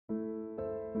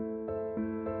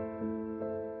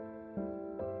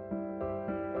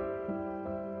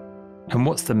And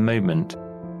what's the moment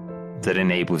that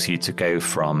enables you to go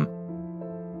from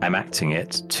I'm acting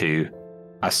it to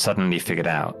I've suddenly figured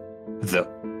out that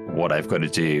what I've got to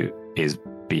do is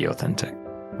be authentic?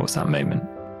 What's that moment?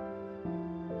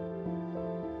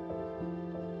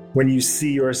 When you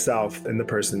see yourself in the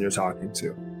person you're talking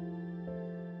to.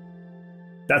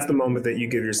 That's the moment that you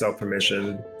give yourself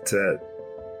permission to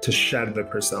shed the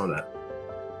persona.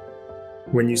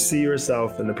 When you see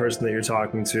yourself in the person that you're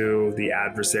talking to, the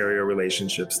adversarial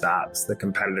relationship stops, the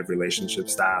competitive relationship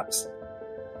stops,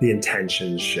 the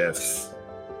intention shifts.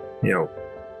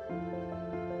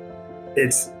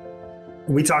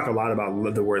 We talk a lot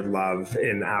about the word love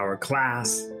in our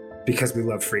class because we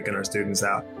love freaking our students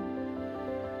out.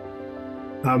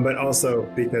 But also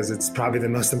because it's probably the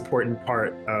most important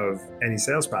part of any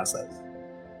sales process.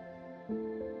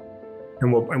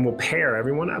 And we'll pair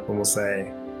everyone up and we'll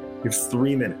say, you have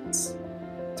 3 minutes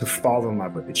to fall in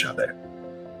love with each other.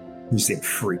 You see them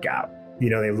freak out.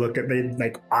 They look at me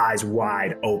like eyes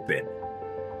wide open.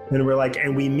 And we're like,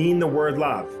 and we mean the word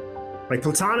love. Like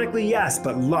platonically, yes,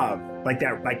 but love. Like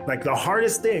that, like the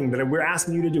hardest thing that we're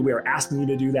asking you to do, we are asking you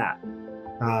to do that.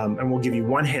 And we'll give you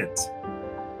one hint.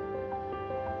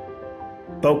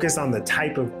 Focus on the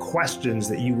type of questions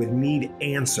that you would need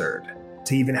answered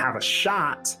to even have a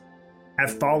shot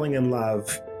at falling in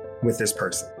love with this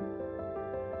person.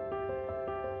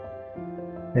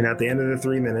 And at the end of the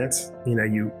 3 minutes,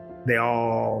 they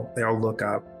all look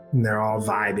up and they're all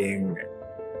vibing.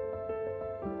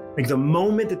 Like the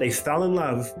moment that they fell in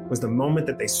love was the moment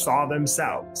that they saw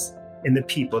themselves in the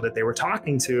people that they were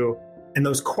talking to, and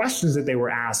those questions that they were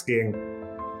asking,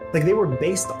 like they were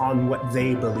based on what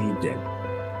they believed in.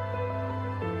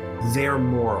 Their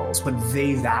morals, what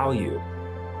they value.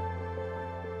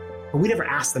 But we never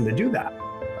asked them to do that.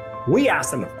 We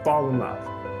asked them to fall in love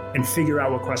and figure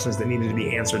out what questions that needed to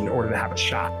be answered in order to have a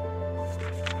shot.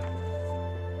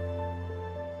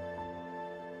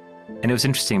 And it was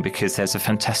interesting because there's a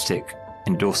fantastic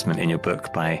endorsement in your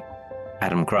book by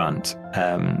Adam Grant.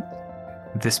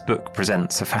 This book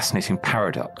presents a fascinating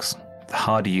paradox. The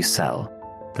harder you sell,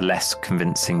 the less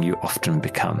convincing you often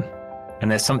become. And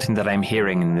there's something that I'm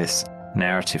hearing in this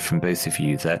narrative from both of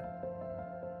you, that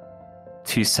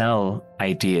to sell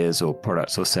ideas or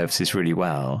products or services really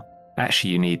well,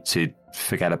 actually you need to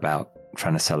forget about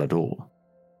trying to sell at all.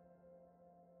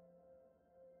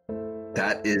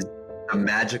 That is a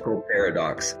magical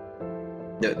paradox.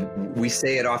 We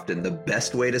say it often, the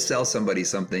best way to sell somebody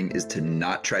something is to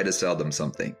not try to sell them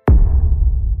something.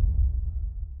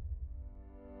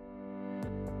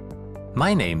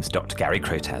 My name's Dr. Gary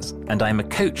Crotaz, and I'm a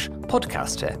coach,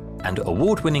 podcaster, and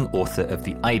award-winning author of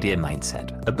The Idea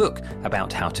Mindset, a book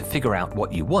about how to figure out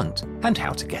what you want and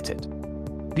how to get it.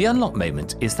 The unlock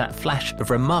moment is that flash of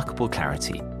remarkable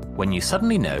clarity when you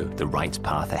suddenly know the right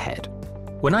path ahead.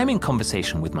 When I'm in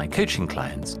conversation with my coaching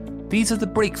clients, these are the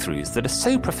breakthroughs that are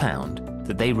so profound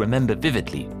that they remember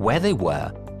vividly where they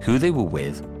were, who they were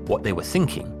with, what they were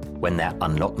thinking when their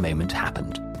unlock moment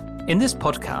happened. In this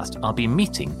podcast, I'll be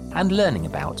meeting and learning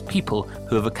about people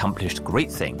who have accomplished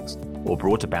great things or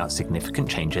brought about significant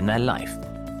change in their life.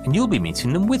 And you'll be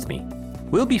meeting them with me.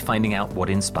 We'll be finding out what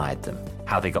inspired them,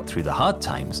 how they got through the hard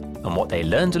times, and what they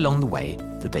learned along the way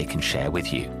that they can share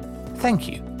with you. Thank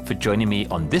you for joining me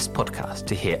on this podcast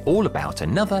to hear all about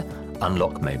another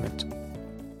Unlock Moment.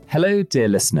 Hello, dear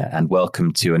listener, and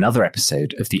welcome to another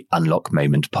episode of the Unlock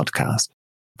Moment podcast.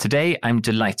 Today, I'm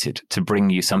delighted to bring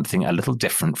you something a little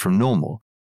different from normal.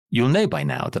 You'll know by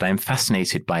now that I'm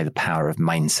fascinated by the power of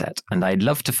mindset, and I'd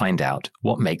love to find out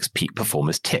what makes peak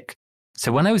performers tick.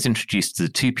 So when I was introduced to the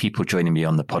two people joining me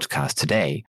on the podcast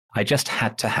today, I just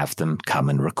had to have them come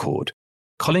and record.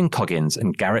 Colin Coggins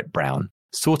and Garrett Brown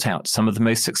sought out some of the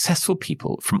most successful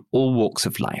people from all walks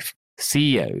of life: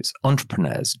 CEOs,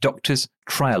 entrepreneurs, doctors,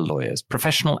 trial lawyers,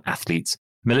 professional athletes,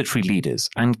 military leaders,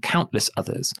 and countless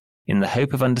others, in the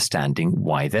hope of understanding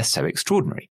why they're so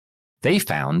extraordinary. They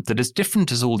found that as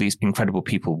different as all these incredible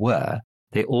people were,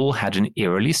 they all had an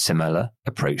eerily similar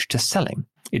approach to selling.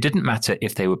 It didn't matter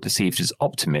if they were perceived as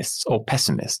optimists or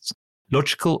pessimists,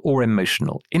 logical or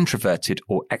emotional, introverted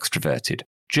or extroverted,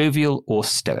 jovial or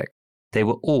stoic. They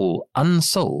were all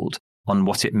unsold on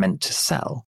what it meant to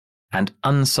sell, and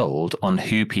unsold on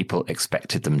who people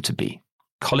expected them to be.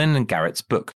 Colin and Garrett's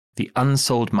book, The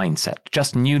Unsold Mindset,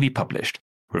 just newly published,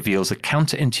 reveals a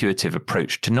counterintuitive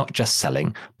approach to not just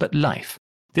selling, but life.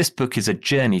 This book is a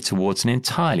journey towards an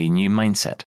entirely new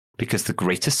mindset, because the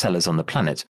greatest sellers on the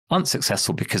planet aren't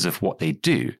successful because of what they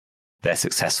do. They're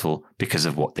successful because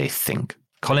of what they think.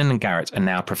 Colin and Garrett are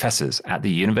now professors at the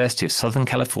University of Southern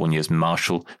California's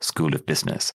Marshall School of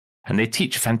Business. and they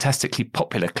teach a fantastically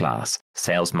popular class,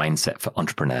 Sales Mindset for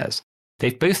Entrepreneurs.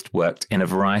 They've both worked in a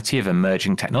variety of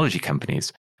emerging technology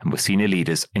companies and were senior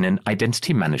leaders in an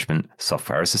identity management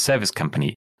software as a service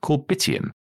company called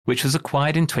Bitium, which was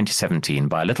acquired in 2017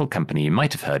 by a little company you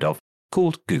might have heard of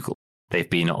called Google. They've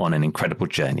been on an incredible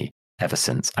journey ever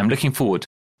since. I'm looking forward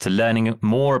to learning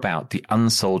more about the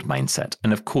Unsold mindset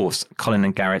and, of course, Colin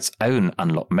and Garrett's own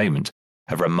unlock moment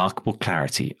of remarkable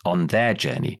clarity on their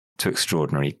journey to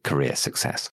extraordinary career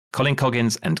success. Colin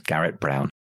Coggins and Garrett Brown,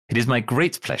 it is my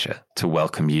great pleasure to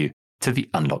welcome you to the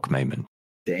unlock moment.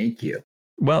 Thank you.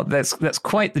 Well, that's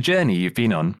quite the journey you've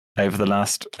been on over the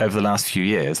last few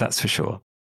years, that's for sure.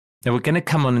 Now, we're going to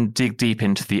come on and dig deep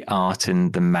into the art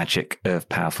and the magic of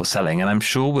powerful selling, and I'm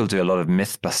sure we'll do a lot of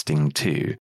myth busting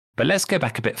too. But let's go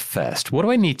back a bit first. What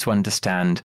do I need to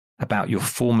understand about your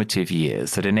formative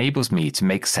years that enables me to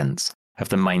make sense of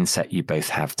the mindset you both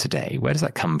have today? Where does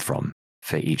that come from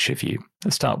for each of you?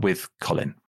 Let's start with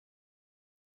Colin.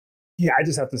 Yeah, I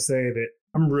just have to say that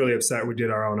I'm really upset we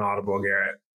did our own Audible,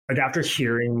 Garrett. Like, after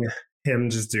hearing him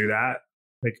just do that,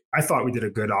 like, I thought we did a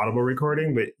good Audible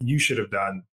recording, but you should have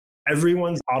done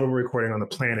everyone's Audible recording on the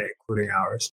planet, including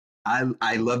ours.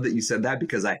 I love that you said that,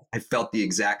 because I felt the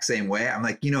exact same way. I'm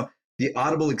like, the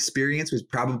Audible experience was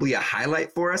probably a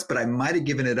highlight for us, but I might have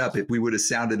given it up if we would have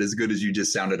sounded as good as you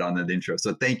just sounded on that intro.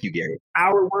 So thank you, Gary.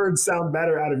 Our words sound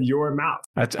better out of your mouth.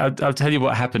 I'll tell you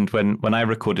what happened when I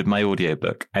recorded my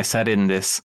audiobook. I sat in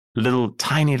this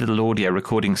tiny little audio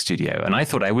recording studio, and I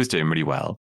thought I was doing really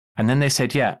well. And then they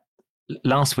said, yeah,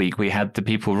 last week we had the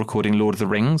people recording Lord of the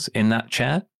Rings in that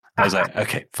chair. I was like,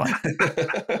 okay, fine.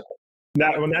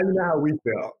 Now you know how we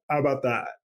feel. How about that?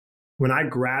 When I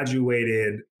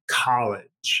graduated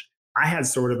college, I had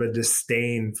sort of a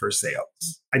disdain for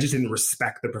sales. I just didn't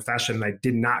respect the profession. I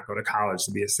did not go to college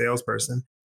to be a salesperson.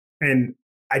 And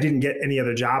I didn't get any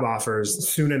other job offers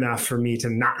soon enough for me to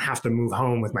not have to move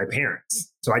home with my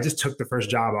parents. So I just took the first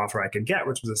job offer I could get,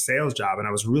 which was a sales job. And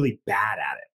I was really bad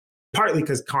at it, partly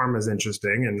because karma is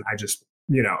interesting. And I just,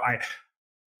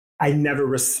 I never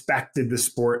respected the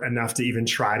sport enough to even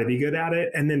try to be good at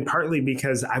it. And then partly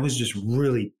because I was just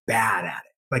really bad at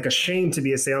it, like ashamed to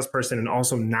be a salesperson and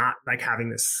also not like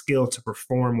having the skill to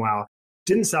perform well.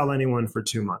 Didn't sell anyone for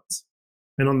 2 months.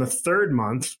 And on the third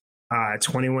month, at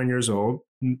 21 years old,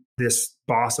 this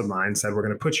boss of mine said, we're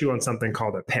going to put you on something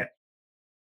called a PIP.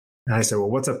 And I said,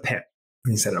 well, what's a PIP?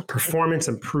 And he said, a performance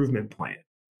improvement plan.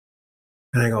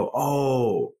 And I go,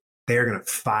 oh, they're going to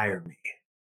fire me.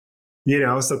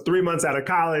 So 3 months out of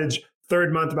college,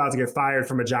 third month about to get fired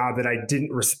from a job that I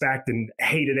didn't respect and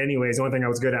hated anyways. The only thing I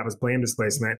was good at was blame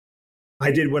displacement.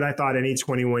 I did what I thought any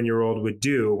 21-year-old would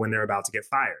do when they're about to get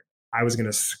fired. I was going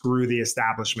to screw the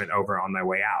establishment over on my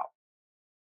way out.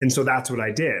 And so that's what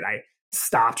I did. I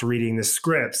stopped reading the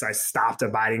scripts. I stopped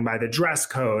abiding by the dress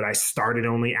code. I started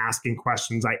only asking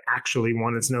questions I actually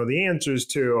wanted to know the answers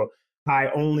to. I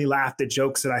only laughed at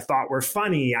jokes that I thought were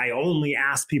funny. I only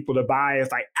asked people to buy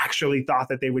if I actually thought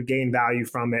that they would gain value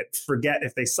from it, forget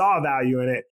if they saw value in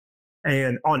it.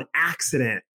 And on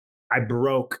accident, I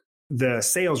broke the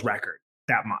sales record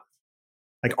that month,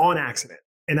 like on accident.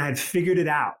 And I had figured it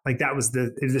out. Like that was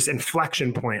this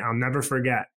inflection point I'll never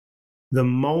forget. The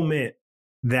moment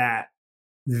that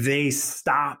they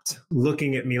stopped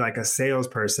looking at me like a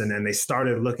salesperson and they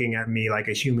started looking at me like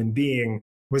a human being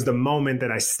was the moment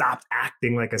that I stopped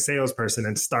acting like a salesperson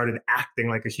and started acting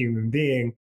like a human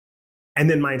being. And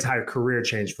then my entire career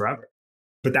changed forever.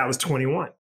 But that was 21.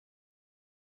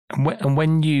 And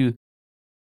when you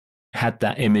had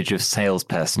that image of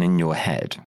salesperson in your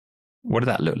head, what did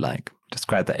that look like?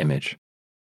 Describe that image.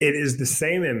 It is the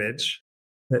same image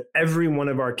that every one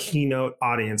of our keynote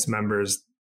audience members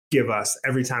give us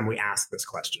every time we ask this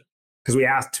question. Because we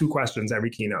ask 2 questions every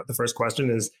keynote. The first question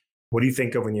is, what do you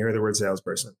think of when you hear the word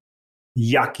salesperson?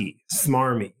 Yucky,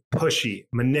 smarmy, pushy,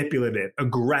 manipulative,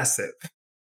 aggressive.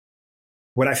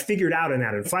 What I figured out in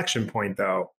that inflection point,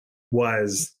 though,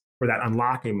 was, or that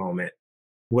unlocking moment,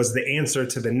 was the answer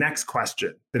to the next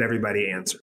question that everybody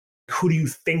answered. Who do you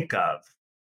think of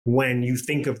when you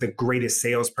think of the greatest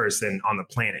salesperson on the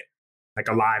planet, like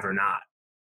alive or not?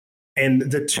 And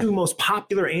the 2 most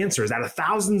popular answers out of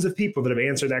thousands of people that have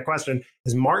answered that question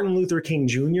is Martin Luther King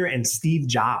Jr. and Steve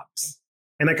Jobs.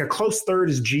 And like a close third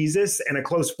is Jesus, and a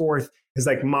close fourth is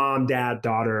like mom, dad,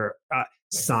 daughter,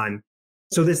 son.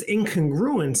 So this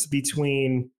incongruence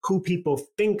between who people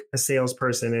think a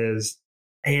salesperson is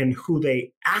and who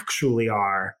they actually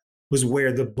are was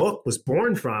where the book was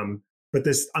born from. But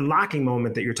this unlocking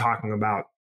moment that you're talking about,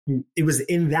 it was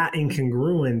in that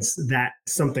incongruence that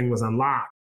something was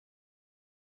unlocked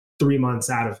 3 months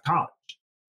out of college.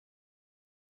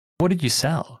 What did you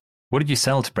sell? What did you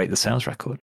sell to break the sales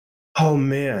record? Oh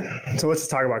man. So let's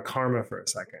talk about karma for a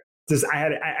second.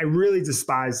 I really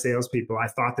despised salespeople. I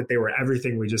thought that they were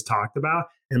everything we just talked about.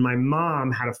 And my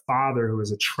mom had a father who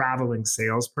was a traveling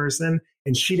salesperson,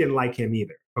 and she didn't like him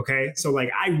either. Okay. So like,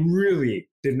 I really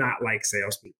did not like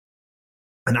salespeople.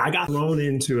 And I got thrown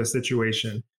into a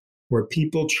situation where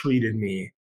people treated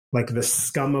me like the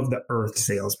scum of the earth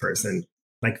salesperson,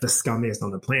 like the scummiest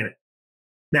on the planet.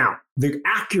 Now, the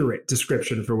accurate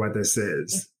description for what this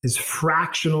is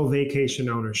fractional vacation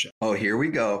ownership. Oh, here we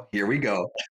go. Here we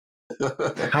go.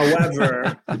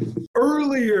 However,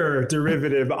 earlier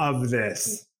derivative of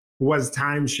this was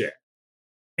timeshare.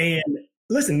 And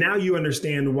listen, now you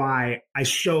understand why I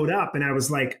showed up and I was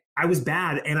like, I was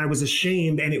bad and I was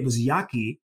ashamed and it was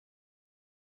yucky.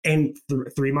 And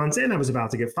 3 months in, I was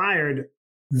about to get fired.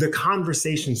 The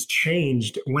conversations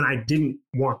changed when I didn't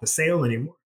want the sale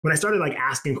anymore. When I started like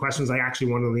asking questions I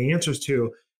actually wanted the answers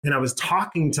to, and I was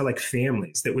talking to like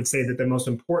families that would say that the most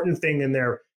important thing in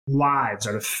their lives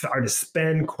are to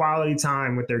spend quality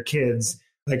time with their kids,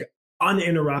 like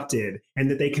uninterrupted,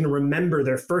 and that they can remember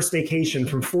their first vacation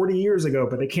from 40 years ago,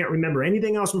 but they can't remember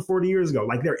anything else from 40 years ago.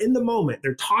 Like they're in the moment,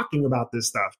 they're talking about this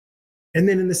stuff. And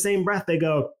then in the same breath, they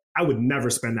go, I would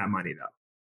never spend that money though,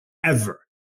 ever.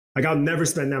 Like I'll never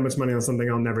spend that much money on something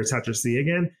I'll never touch or see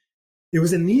again. It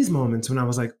was in these moments when I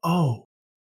was like, oh,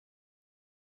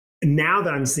 now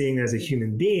that I'm seeing them as a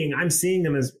human being, I'm seeing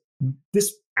them as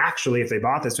this. Actually, if they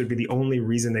bought this, would be the only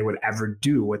reason they would ever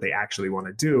do what they actually want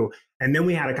to do. And then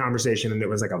we had a conversation and it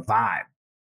was like a vibe,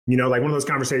 you know, like one of those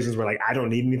conversations where like, I don't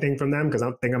need anything from them because I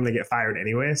don't think I'm going to get fired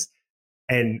anyways.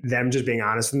 And them just being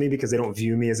honest with me because they don't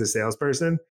view me as a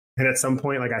salesperson. And at some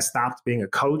point, like I stopped being a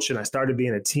coach and I started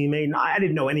being a teammate. No, I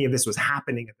didn't know any of this was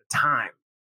happening at the time.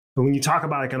 But when you talk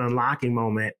about like an unlocking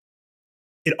moment,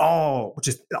 the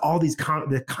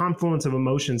confluence of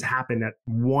emotions happened at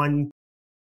one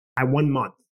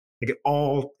month. Like it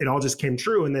all just came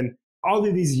true. And then all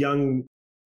of these young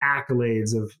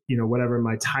accolades of, you know, whatever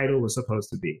my title was supposed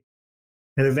to be.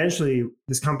 And eventually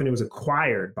this company was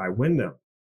acquired by Wyndham,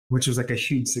 which was like a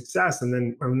huge success. And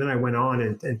then I went on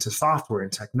into software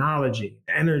and technology,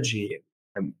 energy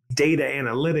and data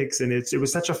analytics. And it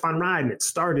was such a fun ride. And it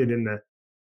started in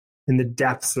the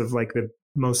depths of like the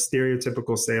most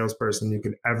stereotypical salesperson you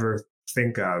could ever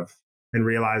think of, and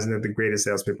realizing that the greatest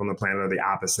salespeople on the planet are the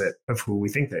opposite of who we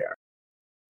think they are.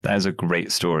 That is a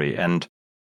great story. And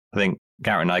I think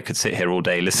Garrett and I could sit here all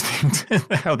day listening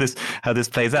to how this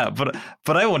plays out. But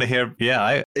I want to hear,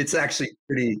 it's actually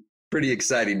pretty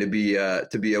exciting to be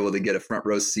able to get a front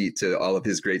row seat to all of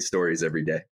his great stories every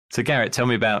day. So Garrett, tell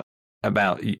me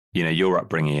about you know your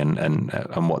upbringing and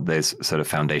what those sort of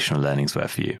foundational learnings were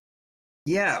for you.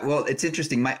 Yeah, well, it's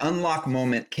interesting. My unlock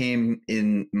moment came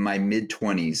in my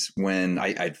mid-20s when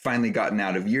I'd finally gotten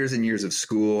out of years and years of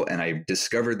school, and I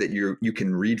discovered that you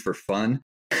can read for fun.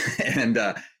 And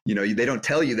you know, they don't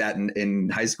tell you that in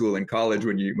high school and college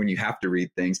when you have to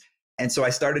read things. And so I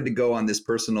started to go on this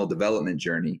personal development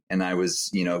journey, and I was,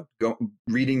 you know,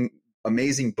 reading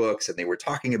amazing books, and they were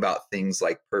talking about things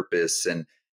like purpose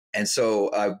and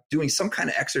so doing some kind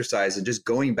of exercise and just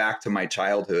going back to my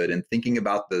childhood and thinking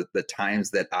about the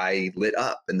times that I lit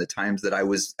up and the times that I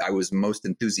was most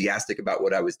enthusiastic about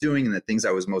what I was doing and the things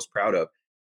I was most proud of.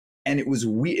 And it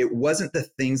wasn't the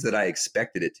things that I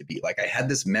expected it to be. Like I had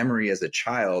this memory as a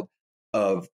child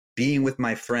of being with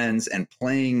my friends and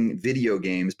playing video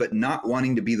games, but not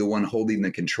wanting to be the one holding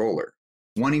the controller,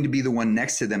 wanting to be the one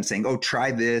next to them saying, oh,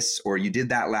 try this, or you did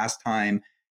that last time.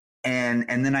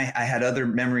 And then I had other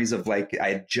memories of like, I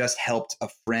had just helped a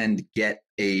friend get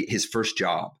his first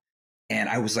job. And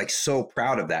I was like so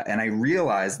proud of that. And I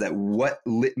realized that what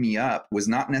lit me up was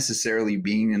not necessarily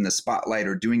being in the spotlight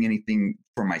or doing anything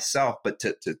for myself, but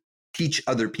to teach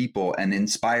other people and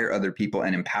inspire other people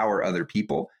and empower other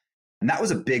people. And that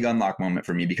was a big unlock moment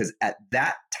for me, because at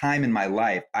that time in my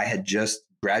life, I had just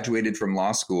graduated from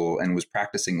law school and was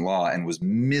practicing law and was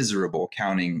miserable,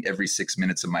 counting every 6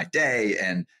 minutes of my day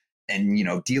and you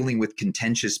know, dealing with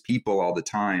contentious people all the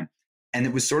time. And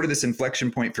it was sort of this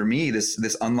inflection point for me,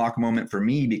 this unlock moment for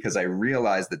me, because I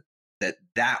realized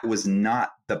that was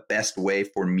not the best way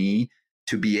for me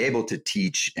to be able to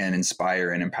teach and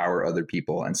inspire and empower other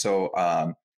people. And so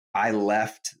I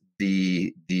left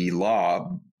the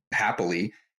law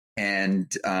happily.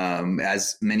 And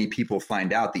as many people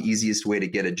find out, the easiest way to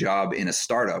get a job in a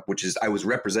startup, which is I was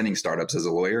representing startups as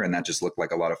a lawyer, and that just looked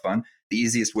like a lot of fun. The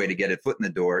easiest way to get a foot in the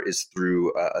door is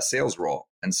through a sales role.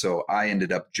 And so I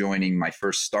ended up joining my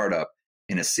first startup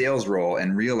in a sales role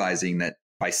and realizing that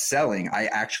by selling, I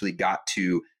actually got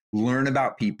to learn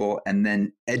about people and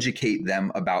then educate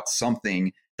them about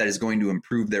something that is going to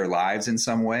improve their lives in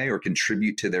some way or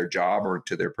contribute to their job or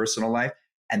to their personal life.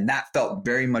 And that felt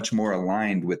very much more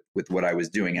aligned with what I was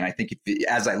doing. And I think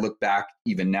as I look back,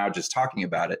 even now, just talking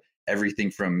about it,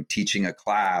 everything from teaching a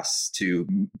class to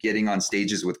getting on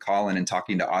stages with Colin and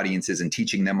talking to audiences and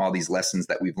teaching them all these lessons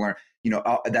that we've learned,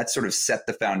 that sort of set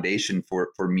the foundation for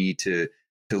me to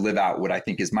live out what I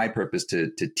think is my purpose,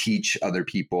 to teach other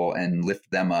people and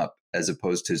lift them up, as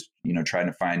opposed to, trying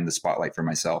to find the spotlight for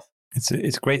myself. It's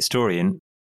a great story. And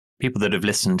people that have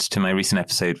listened to my recent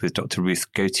episode with Dr.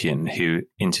 Ruth Gautian, who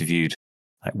interviewed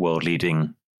world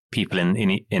leading people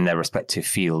in their respective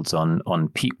fields on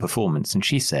peak performance. And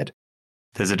she said,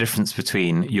 there's a difference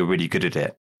between you're really good at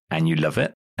it and you love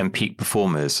it, and peak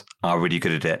performers are really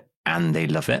good at it and they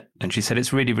love it. And she said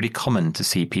it's really, really common to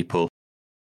see people,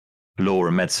 law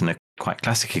and medicine are quite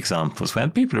classic examples, where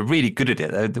people are really good at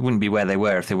it. They wouldn't be where they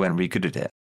were if they weren't really good at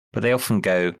it. But they often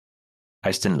go, I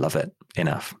just didn't love it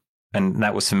enough. And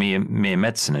that was for me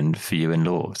medicine, and for you in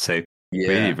law. So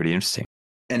really, really interesting.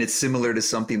 And it's similar to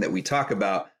something that we talk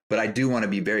about, but I do want to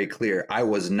be very clear. I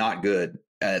was not good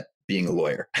at being a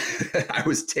lawyer. I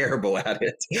was terrible at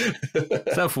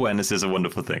it. Self-awareness is a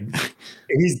wonderful thing.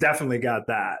 He's definitely got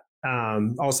that.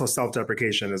 Also,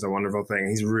 self-deprecation is a wonderful thing.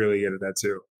 He's really good at that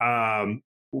too.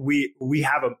 We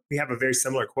have a very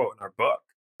similar quote in our book.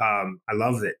 I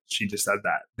love that she just said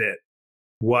that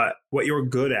what you're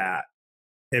good at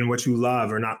and what you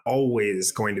love are not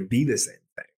always going to be the same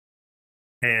thing.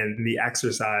 And the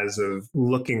exercise of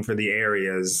looking for the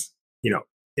areas,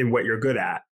 in what you're good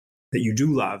at, that you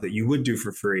do love, that you would do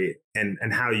for free, and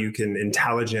how you can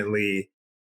intelligently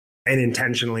and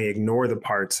intentionally ignore the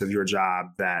parts of your job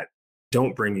that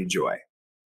don't bring you joy,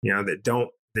 that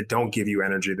don't give you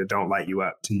energy, that don't light you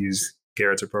up, to use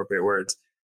Garrett's appropriate words.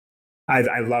 I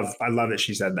love that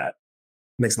she said that.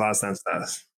 Makes a lot of sense to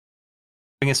us.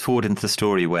 Bring us forward into the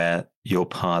story where your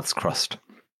paths crossed.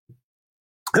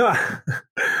 I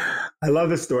love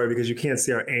this story because you can't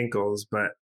see our ankles,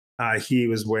 but he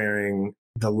was wearing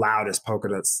the loudest polka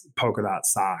dot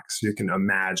socks you can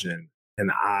imagine.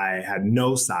 And I had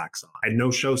no socks on. I had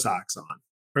no show socks on.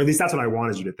 Or at least that's what I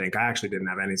wanted you to think. I actually didn't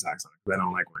have any socks on because I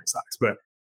don't like wearing socks. But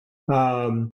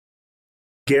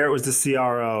Garrett was the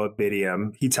CRO at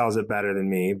Bidium. He tells it better than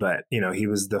me, but he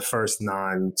was the first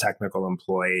non-technical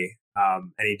employee,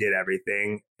 and he did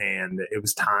everything. And it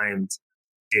was time to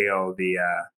scale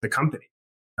the company,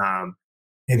 and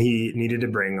he needed to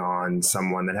bring on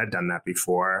someone that had done that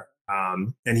before.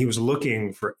 And he was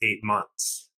looking for 8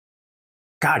 months.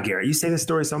 God, Garrett, you say this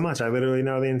story so much. I literally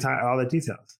know all the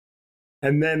details.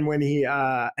 And then when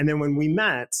we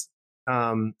met,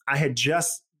 I had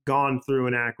just gone through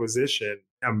an acquisition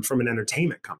from an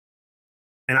entertainment company.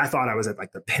 And I thought I was at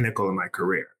the pinnacle of my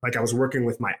career. I was working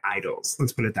with my idols,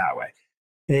 let's put it that way.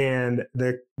 And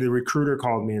the recruiter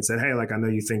called me and said, hey, I know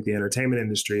you think the entertainment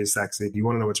industry is sexy. Do you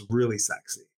want to know what's really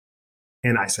sexy?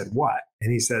 And I said, what?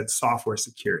 And he said, software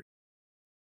security.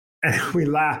 And we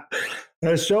laughed.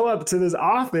 I show up to this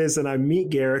office and I meet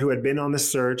Garrett, who had been on the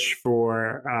search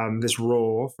for this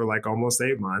role for almost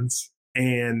 8 months.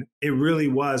 And it really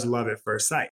was love at first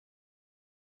sight.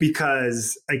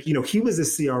 Because he was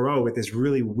a CRO with this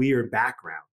really weird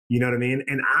background, you know what I mean?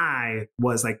 And I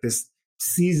was this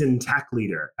seasoned tech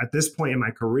leader at this point in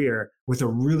my career with a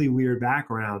really weird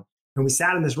background. And we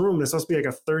sat in this room, and it's supposed to be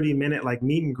a 30-minute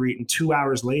meet and greet. And 2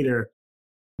 hours later,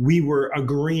 we were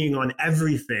agreeing on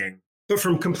everything, but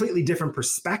from completely different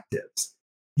perspectives.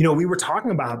 We were talking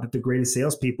about that the greatest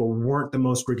salespeople weren't the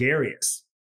most gregarious,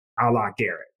 a la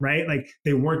Garrett, right?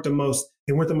 They weren't the most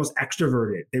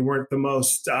extroverted. They weren't the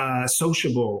most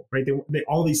sociable, right? They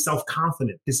all these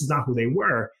self-confident. This is not who they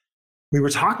were. We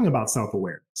were talking about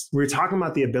self-awareness. We were talking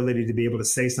about the ability to be able to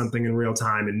say something in real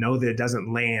time and know that it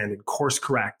doesn't land and course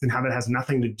correct, and how that has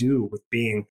nothing to do with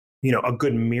being, a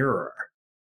good mirror.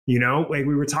 We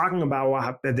were talking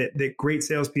about that great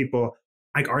salespeople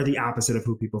are the opposite of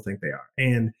who people think they are.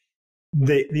 And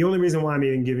the only reason why I'm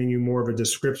even giving you more of a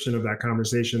description of that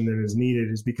conversation than is needed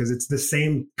is because it's the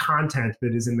same content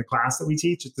that is in the class that we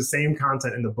teach. It's the same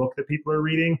content in the book that people are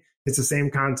reading. It's the same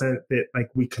content that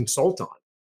we consult on.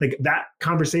 That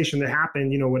conversation that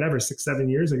happened,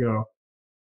 6-7 years ago.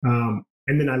 And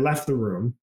then I left the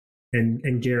room,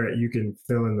 and Garrett, you can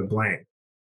fill in the blank.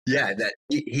 Yeah, that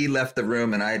he left the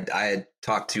room, and I had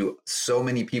talked to so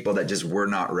many people that just were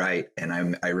not right.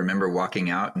 And I remember walking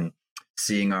out and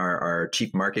seeing our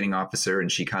chief marketing officer,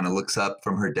 and she kind of looks up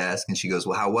from her desk and she goes,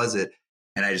 well, how was it?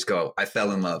 And I just go, I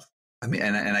fell in love. I mean,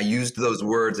 and I used those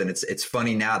words, and it's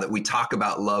funny now that we talk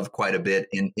about love quite a bit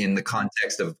in the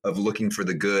context of looking for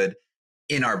the good.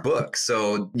 in our book.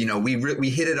 So, we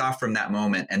hit it off from that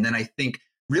moment. And then I think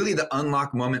really the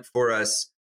unlock moment for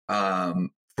us,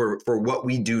 for what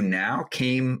we do now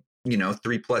came,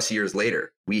 3+ years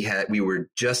later. We were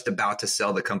just about to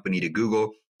sell the company to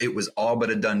Google. It was all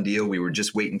but a done deal. We were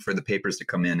just waiting for the papers to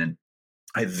come in. And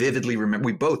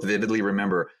we both vividly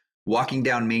remember walking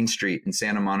down Main Street in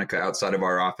Santa Monica outside of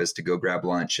our office to go grab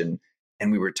lunch. And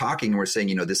we were talking and we're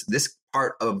saying, this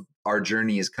part of our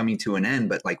journey is coming to an end,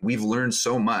 but like we've learned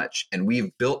so much and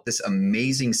we've built this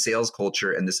amazing sales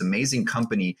culture and this amazing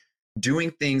company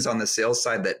doing things on the sales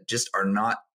side that just are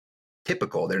not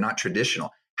typical. They're not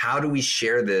traditional. How do we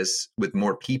share this with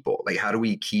more people? Like, how do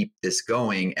we keep this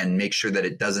going and make sure that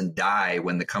it doesn't die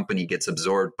when the company gets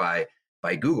absorbed by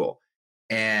Google?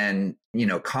 And,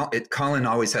 Colin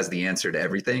always has the answer to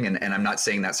everything. And I'm not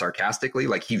saying that sarcastically,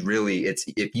 like he really,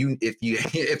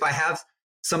 if I have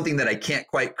something that I can't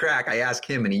quite crack, I ask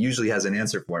him and he usually has an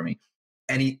answer for me.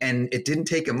 And it didn't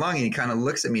take him long. And he kind of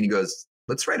looks at me and he goes,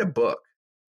 let's write a book.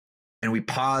 And we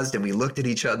paused and we looked at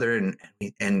each other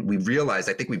and we realized,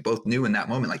 I think we both knew in that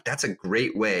moment, like that's a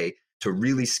great way to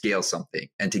really scale something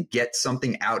and to get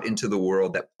something out into the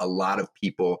world that a lot of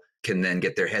people can then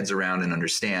get their heads around and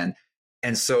understand.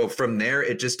 And so from there,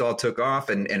 it just all took off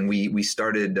and we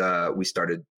started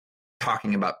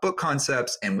talking about book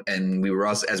concepts and we were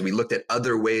also, as we looked at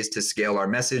other ways to scale our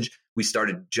message, we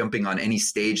started jumping on any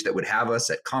stage that would have us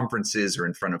at conferences or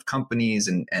in front of companies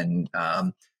and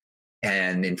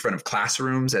in front of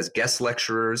classrooms as guest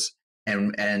lecturers.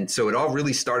 And so it all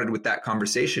really started with that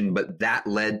conversation, but that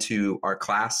led to our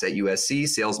class at USC,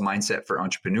 Sales Mindset for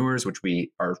Entrepreneurs, which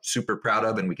we are super proud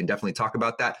of, and we can definitely talk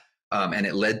about that. And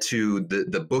it led to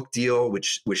the book deal,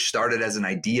 which started as an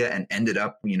idea and ended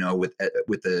up,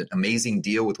 with an amazing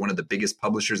deal with one of the biggest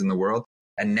publishers in the world.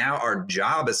 And now our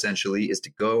job essentially is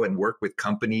to go and work with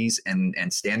companies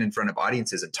and stand in front of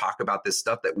audiences and talk about this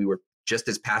stuff that we were just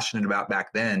as passionate about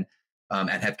back then, and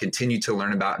have continued to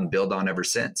learn about and build on ever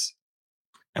since.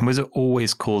 And was it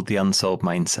always called the Unsold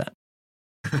Mindset?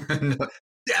 No,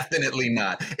 definitely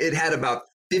not. It had about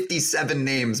 57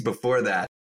 names before that.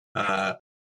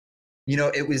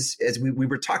 It was as we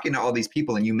were talking to all these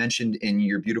people, and you mentioned in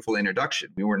your beautiful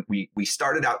introduction, we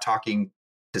started out talking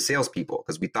to salespeople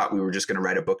because we thought we were just going to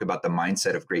write a book about the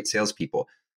mindset of great salespeople.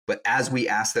 But as we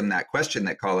asked them that question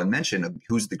that Colin mentioned of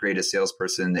who's the greatest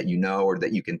salesperson that you know or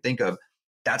that you can think of,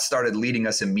 that started leading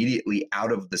us immediately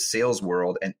out of the sales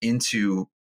world and into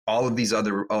all of these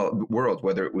other worlds,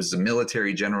 whether it was the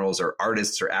military generals or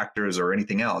artists or actors or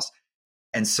anything else.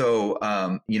 And so,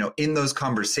 in those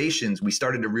conversations, we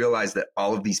started to realize that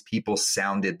all of these people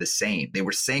sounded the same. They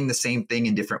were saying the same thing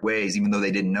in different ways, even though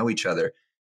they didn't know each other.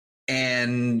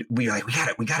 And we were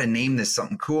like, we got to name this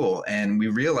something cool. And we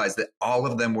realized that all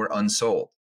of them were unsold.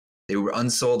 They were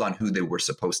unsold on who they were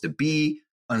supposed to be,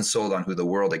 unsold on who the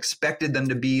world expected them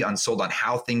to be, unsold on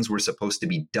how things were supposed to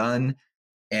be done.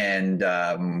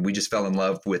 And we just fell in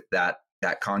love with that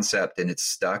concept, and it's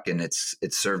stuck, and it's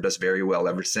served us very well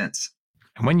ever since.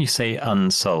 And when you say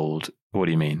unsold, what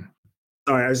do you mean?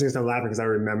 Sorry, I was just laughing because I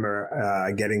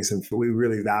remember getting we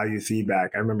really value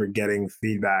feedback. I remember getting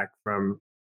feedback from,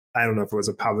 I don't know if it was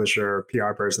a publisher or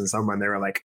PR person, someone. They were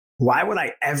like, why would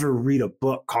I ever read a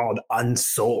book called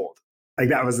Unsold? Like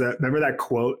that was remember that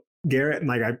quote, Garrett? And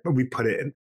like we put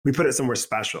it somewhere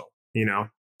special,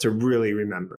 to really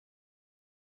remember.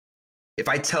 If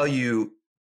I tell you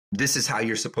this is how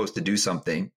you're supposed to do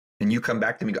something and you come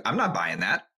back to me and go, I'm not buying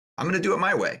that. I'm going to do it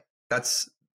my way. That's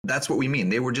what we mean.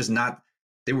 They were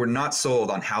not sold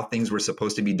on how things were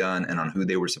supposed to be done and on who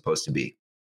they were supposed to be.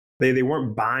 They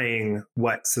weren't buying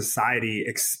what society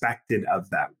expected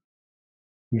of them.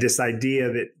 This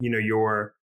idea that,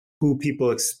 you're who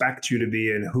people expect you to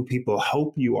be and who people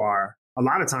hope you are, a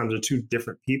lot of times are two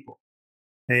different people.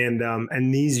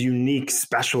 And these unique,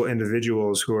 special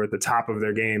individuals who are at the top of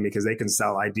their game because they can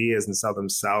sell ideas and sell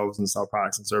themselves and sell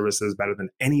products and services better than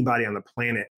anybody on the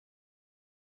planet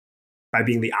by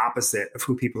being the opposite of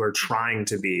who people are trying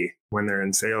to be when they're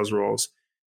in sales roles.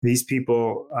 These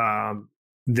people,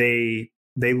 they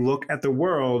look at the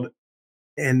world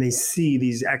and they see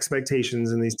these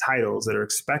expectations and these titles that are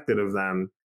expected of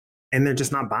them, and they're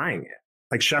just not buying it.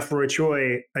 Like Chef Roy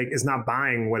Choi, is not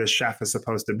buying what a chef is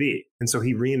supposed to be. And so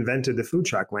he reinvented the food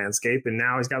truck landscape, and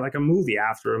now he's got like a movie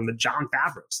after him that Jon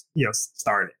Favreau,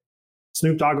 started.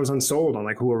 Snoop Dogg was unsold on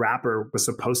who a rapper was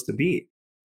supposed to be.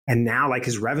 And now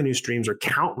his revenue streams are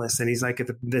countless, and he's at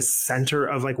the center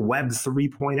of Web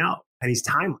 3.0, and he's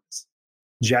timeless.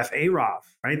 Jeff Aroff,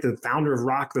 right? The founder of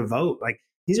Rock the Vote.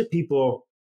 These are people,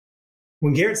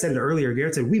 when Garrett said it earlier,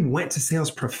 Garrett said, we went to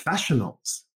sales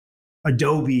professionals.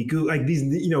 Adobe, Google, like these,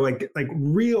 like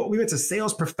real, we went to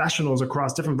sales professionals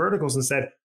across different verticals and said,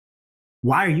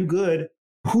 why are you good?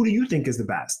 Who do you think is the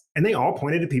best? And they all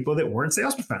pointed to people that weren't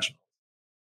sales professionals.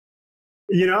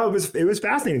 It was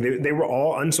fascinating. They were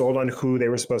all unsold on who they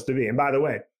were supposed to be. And by the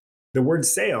way, the word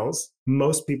sales,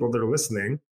 most people that are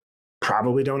listening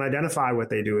probably don't identify what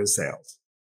they do as sales.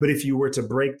 But if you were to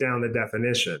break down the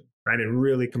definition, right, and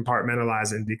really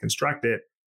compartmentalize and deconstruct it,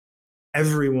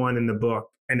 everyone in the book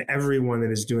and everyone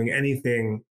that is doing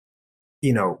anything,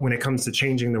 when it comes to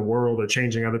changing the world or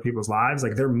changing other people's lives,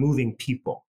 like they're moving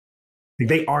people. Like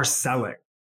they are selling.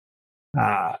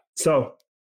 So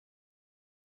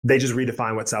they just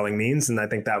redefine what selling means. And I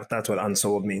think that's what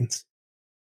unsold means.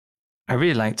 I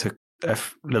really liked a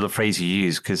little phrase you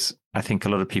use, because I think a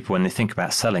lot of people, when they think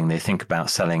about selling, they think about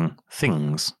selling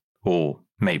things or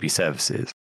maybe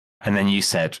services. And then you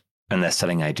said, and they're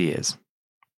selling ideas.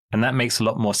 And that makes a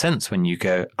lot more sense when you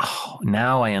go, oh,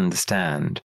 now I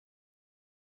understand.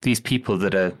 These people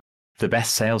that are the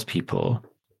best salespeople,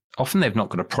 often they've not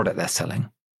got a product they're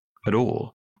selling at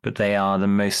all, but they are the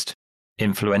most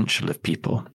influential of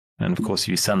people. And of course, if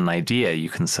you sell an idea, you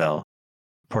can sell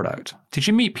product. Did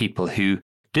you meet people who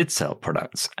did sell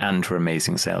products and were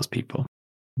amazing salespeople?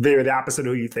 They're the opposite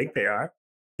of who you think they are.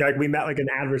 Like we met like an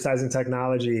advertising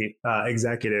technology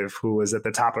executive who was at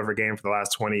the top of her game for the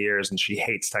last 20 years, and she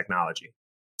hates technology.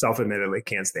 Self-admittedly,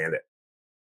 can't stand it.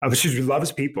 But she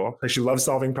loves people. Like she loves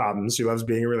solving problems. She loves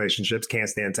being in relationships, can't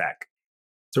stand tech.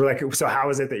 So we're like, so how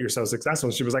is it that you're so successful?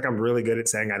 And she was like, I'm really good at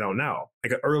saying I don't know.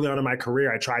 Like early on in my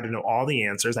career, I tried to know all the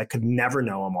answers. I could never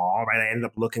know them all, right? I ended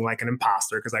up looking like an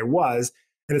imposter because I was.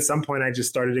 And at some point, I just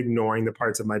started ignoring the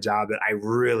parts of my job that I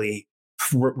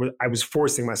was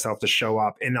forcing myself to show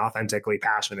up inauthentically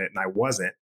passionate, and I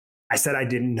wasn't. I said I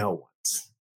didn't know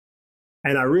once.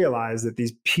 And I realized that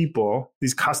these people,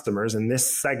 these customers in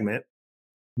this segment,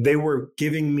 they were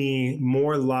giving me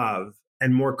more love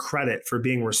and more credit for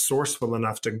being resourceful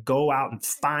enough to go out and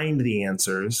find the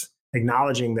answers,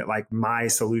 acknowledging that like my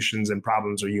solutions and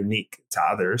problems are unique to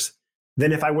others,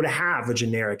 than if I would have a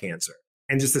generic answer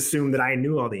and just assume that I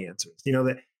knew all the answers.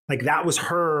 That was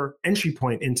her entry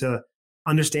point into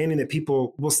understanding that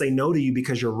people will say no to you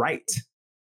because you're right.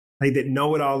 Like that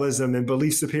know-it-allism and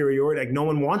belief superiority, like no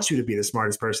one wants you to be the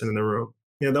smartest person in the room.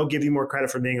 They'll give you more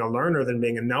credit for being a learner than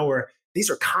being a knower.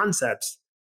 These are concepts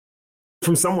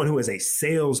from someone who is a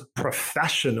sales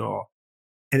professional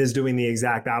and is doing the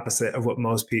exact opposite of what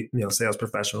most people, sales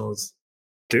professionals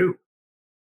do.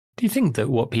 Do you think that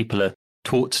what people are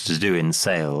taught to do in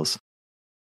sales,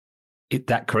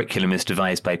 that curriculum is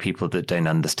devised by people that don't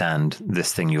understand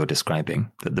this thing you're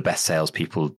describing, that the best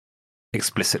salespeople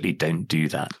explicitly don't do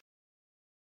that?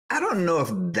 I don't know if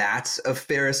that's a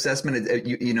fair assessment.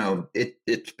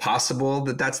 It's possible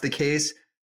that that's the case,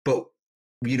 but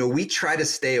we try to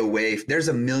stay away. There's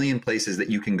a million places that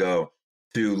you can go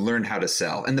to learn how to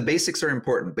sell, and the basics are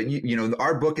important. But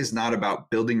our book is not about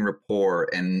building rapport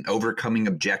and overcoming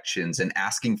objections and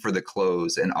asking for the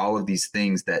close and all of these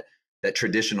things that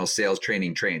traditional sales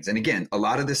training trains. And again, a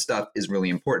lot of this stuff is really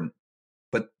important.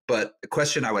 But the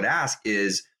question I would ask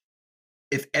is,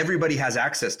 if everybody has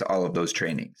access to all of those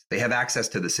trainings, they have access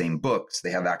to the same books, they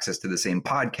have access to the same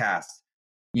podcasts,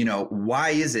 why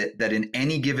is it that in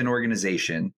any given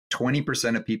organization,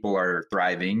 20% of people are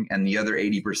thriving and the other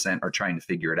 80% are trying to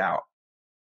figure it out?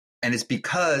 And it's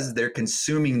because they're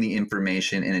consuming the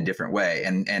information in a different way.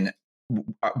 And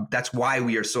that's why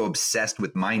we are so obsessed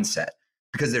with mindset,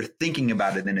 because they're thinking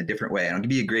about it in a different way. And I'll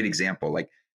give you a great example. Like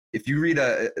if you read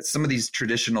some of these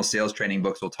traditional sales training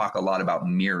books will talk a lot about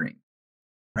mirroring,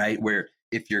 right? Where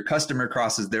if your customer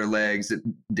crosses their legs,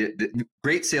 the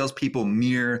great salespeople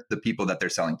mirror the people that they're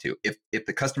selling to. If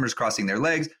the customer's crossing their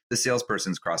legs, the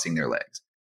salesperson's crossing their legs.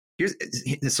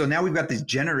 So now we've got these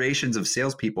generations of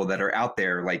salespeople that are out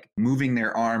there like moving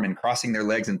their arm and crossing their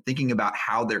legs and thinking about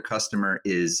how their customer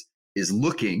is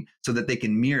looking so that they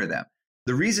can mirror them.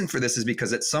 The reason for this is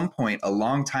because at some point a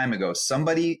long time ago,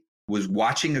 somebody was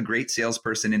watching a great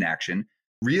salesperson in action,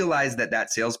 realized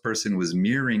that salesperson was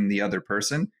mirroring the other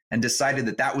person, and decided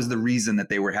that was the reason that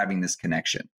they were having this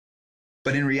connection.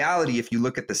 But in reality, if you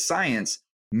look at the science,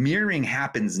 mirroring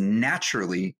happens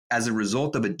naturally as a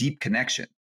result of a deep connection.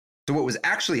 So what was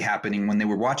actually happening when they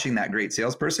were watching that great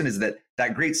salesperson is that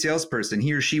great salesperson,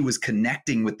 he or she was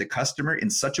connecting with the customer in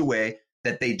such a way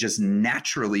that they just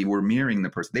naturally were mirroring the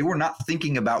person. They were not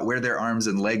thinking about where their arms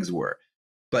and legs were.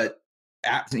 But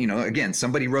again,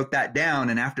 somebody wrote that down.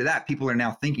 And after that, people are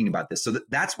now thinking about this. So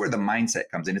that's where the mindset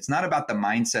comes in. It's not about the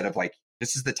mindset of like,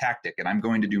 this is the tactic and I'm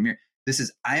going to do mirror. This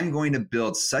is, I'm going to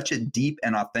build such a deep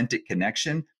and authentic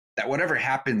connection that whatever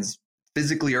happens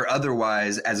physically or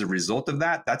otherwise as a result of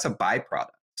that, that's a byproduct.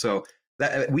 So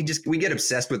that we get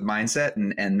obsessed with mindset,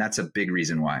 and that's a big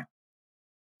reason why.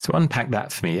 So unpack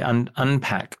that for me, and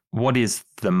unpack what is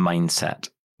the mindset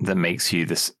that makes you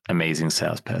this amazing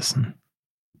salesperson.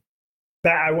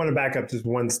 I want to back up just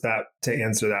one step to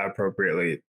answer that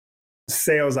appropriately.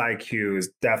 Sales IQ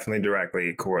is definitely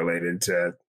directly correlated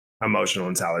to emotional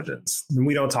intelligence. And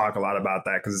we don't talk a lot about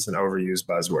that because it's an overused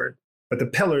buzzword. But the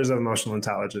pillars of emotional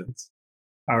intelligence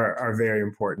are very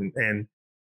important. And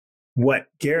what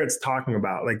Garrett's talking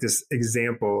about, like this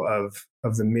example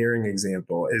of the mirroring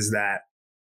example, is that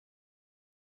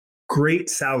great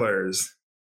sellers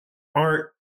aren't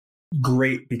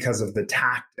great because of the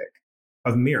tactic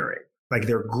of mirroring. Like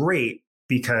they're great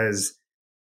because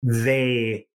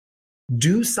they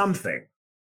do something,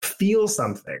 feel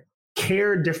something,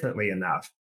 care differently enough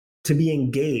to be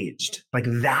engaged, like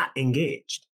that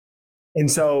engaged. And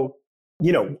so,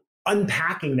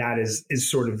 unpacking that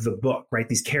is sort of the book, right?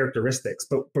 These characteristics.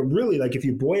 But really, like if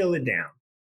you boil it down,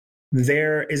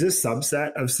 there is a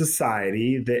subset of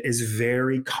society that is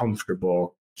very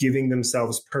comfortable giving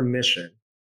themselves permission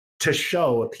to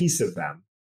show a piece of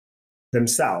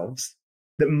themselves,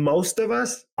 that most of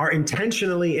us are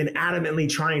intentionally and adamantly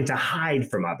trying to hide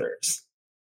from others.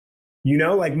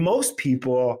 Like most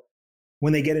people,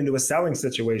 when they get into a selling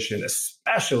situation,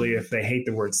 especially if they hate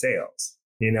the word sales,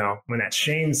 when that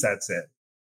shame sets in,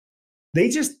 they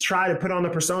just try to put on the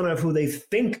persona of who they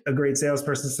think a great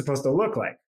salesperson is supposed to look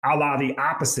like, a la the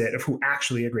opposite of who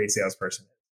actually a great salesperson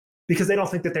is, because they don't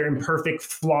think that their imperfect,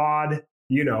 flawed,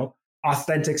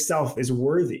 authentic self is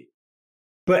worthy.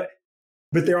 But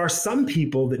there are some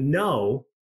people that know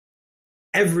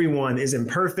everyone is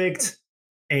imperfect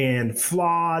and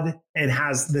flawed and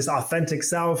has this authentic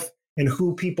self, and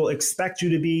who people expect you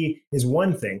to be is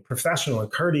one thing, professional and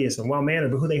courteous and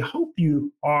well-mannered, but who they hope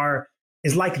you are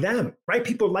is like them, right?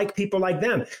 People like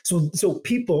them. So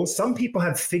some people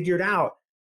have figured out,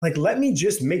 like, let me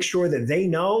just make sure that they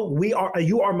know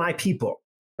you are my people,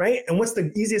 right? And what's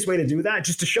the easiest way to do that?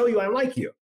 Just to show you I like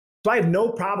you. So I have no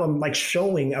problem like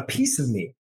showing a piece of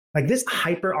me. Like this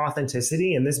hyper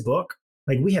authenticity in this book,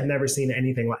 like we have never seen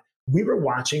anything like. We were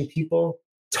watching people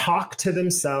talk to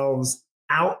themselves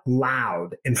out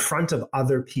loud in front of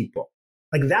other people.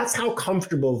 Like that's how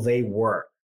comfortable they were.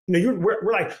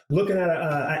 We're like looking at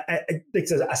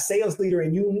a sales leader,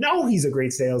 and he's a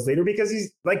great sales leader because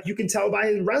he's like, you can tell by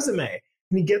his resume.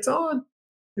 And he gets on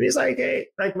and he's like, hey,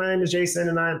 like my name is Jason,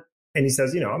 and he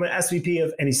says, I'm an SVP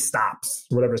of, and he stops,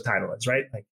 whatever his title is, right?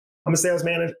 Like I'm a sales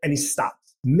manager, and he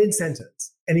stops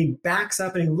mid-sentence, and he backs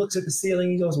up and he looks at the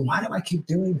ceiling. He goes, why do I keep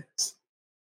doing this?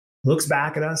 Looks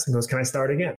back at us and goes, can I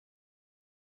start again?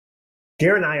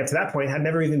 Garrett and I, up to that point, had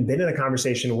never even been in a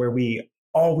conversation where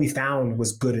all we found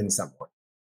was good in someone.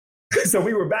 So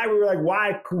we were back. We were like,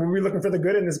 why were we looking for the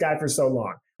good in this guy for so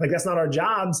long? Like, that's not our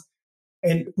jobs.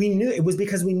 And we knew it was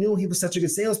because we knew he was such a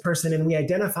good salesperson. And we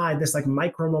identified this like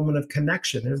micro moment of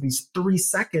connection. There's these 3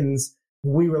 seconds.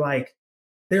 We were like,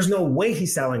 there's no way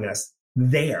he's selling us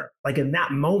there, like in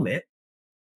that moment.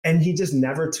 And he just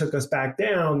never took us back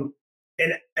down.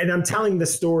 And I'm telling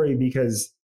this story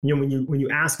because, when you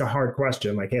ask a hard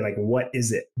question, like, hey, like, what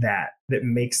is it that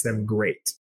makes them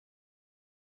great?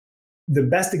 The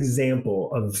best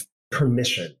example of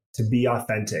permission to be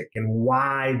authentic and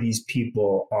why these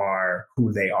people are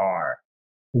who they are,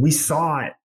 we saw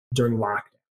it during lockdown.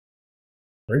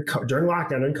 During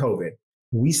lockdown and COVID,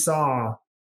 we saw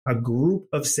a group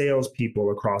of salespeople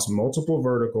across multiple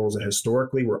verticals that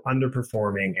historically were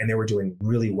underperforming, and they were doing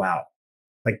really well,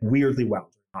 like weirdly well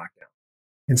during lockdown.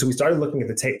 And so we started looking at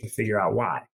the tape to figure out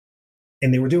why.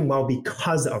 And they were doing well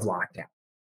because of lockdown.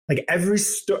 Like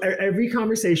every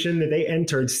conversation that they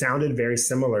entered sounded very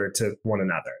similar to one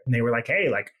another. And they were like, hey,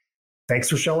 like, thanks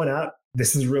for showing up.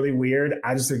 This is really weird.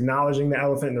 I'm just acknowledging the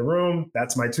elephant in the room.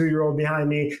 That's my 2-year-old behind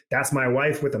me. That's my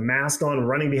wife with a mask on,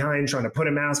 running behind, trying to put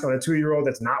a mask on a 2-year-old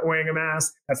that's not wearing a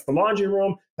mask. That's the laundry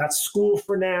room. That's school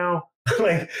for now.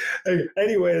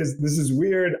 Anyways, this is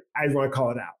weird. I want to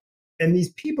call it out. And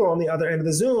these people on the other end of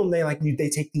the Zoom, they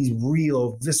take these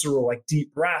real, visceral, like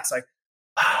deep breaths, like,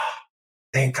 oh,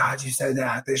 thank God you said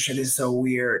that. This shit is so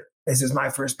weird. This is my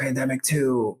first pandemic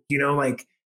too. Like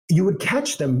you would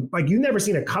catch them, like you've never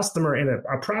seen a customer and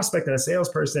a prospect and a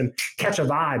salesperson catch a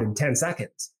vibe in 10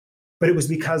 seconds. But it was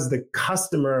because the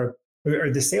customer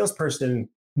or the salesperson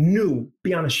knew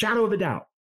beyond a shadow of a doubt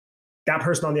that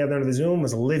person on the other end of the Zoom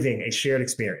was living a shared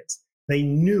experience. They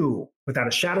knew without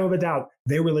a shadow of a doubt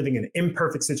they were living an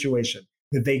imperfect situation,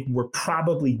 that they were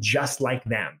probably just like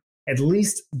them, at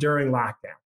least during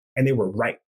lockdown. And they were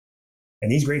right.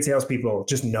 And these great salespeople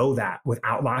just know that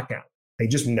without lockdown. They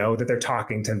just know that they're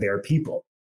talking to their people,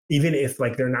 even if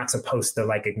like they're not supposed to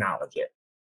like acknowledge it.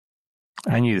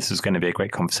 I knew this was going to be a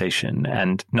great conversation.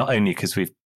 And not only because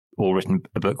we've all written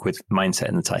a book with mindset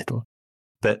in the title,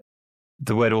 but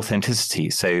the word authenticity.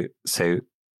 So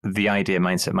the idea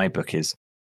mindset, my book is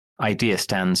IDEA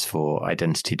stands for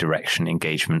identity, direction,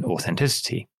 engagement,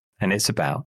 authenticity. And it's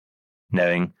about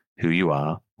knowing who you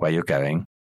are, where you're going,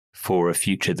 for a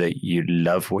future that you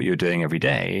love what you're doing every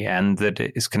day and that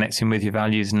it is connecting with your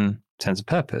values and sense of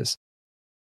purpose.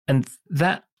 And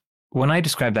that, when I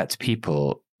describe that to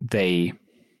people, they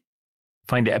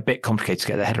find it a bit complicated to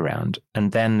get their head around.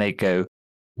 And then they go,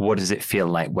 what does it feel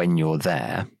like when you're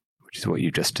there? Which is what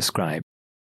you just described.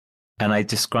 And I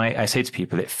say to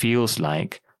people, it feels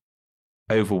like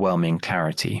overwhelming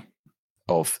clarity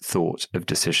of thought, of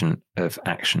decision, of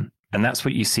action. And that's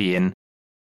what you see in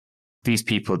these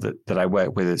people that I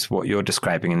work with. It's what you're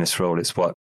describing in this role. It's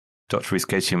what Dr. Ruth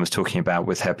Gotian was talking about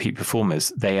with her peak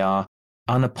performers. They are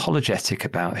unapologetic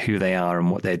about who they are and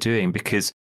what they're doing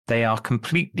because they are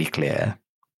completely clear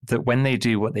that when they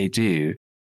do what they do,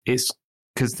 it's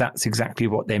because that's exactly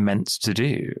what they're meant to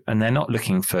do. And they're not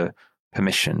looking for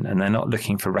permission and they're not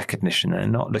looking for recognition. They're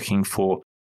not looking for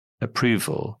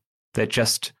approval. They're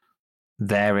just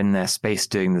there in their space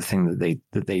doing the thing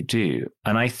that they do.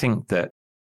 And I think that,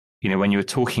 you know, when you were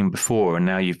talking before and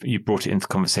now you brought it into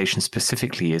conversation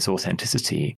specifically is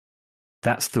authenticity.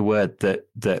 That's the word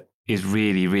that is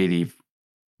really, really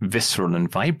visceral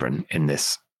and vibrant in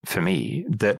this for me,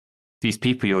 that these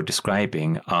people you're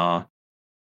describing are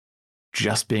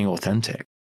just being authentic,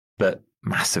 but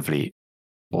massively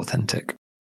authentic.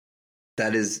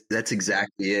 That's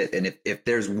exactly it. And if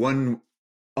there's one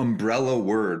umbrella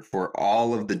word for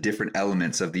all of the different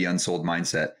elements of the Unsold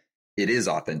mindset, it is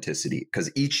authenticity, because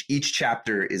each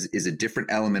chapter is a different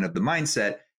element of the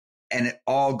mindset. And it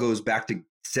all goes back to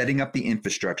setting up the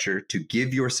infrastructure to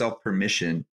give yourself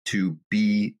permission to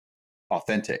be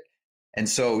authentic. And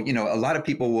so, you know, a lot of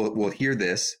people will hear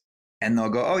this and they'll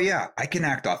go, oh yeah, I can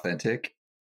act authentic.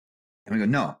 And we go,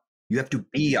 no, you have to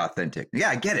be authentic. Yeah,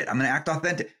 I get it. I'm going to act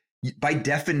authentic. By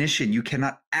definition, you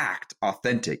cannot act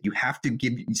authentic. You have to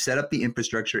set up the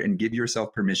infrastructure and give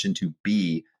yourself permission to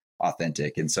be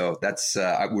authentic. And so that's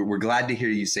we're glad to hear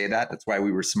you say that. That's why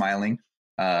we were smiling,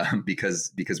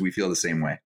 because we feel the same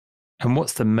way. And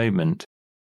what's the moment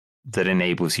that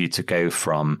enables you to go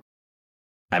from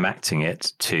I'm acting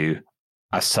it to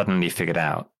I've suddenly figured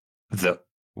out that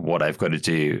what I've got to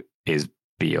do is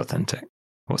be authentic?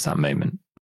 What's that moment?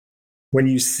 When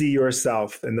you see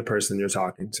yourself in the person you're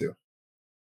talking to.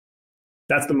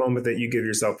 That's the moment that you give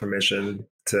yourself permission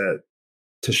to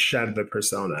shed the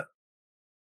persona.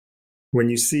 When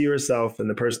you see yourself in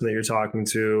the person that you're talking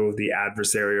to, the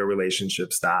adversarial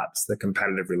relationship stops, the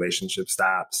competitive relationship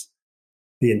stops,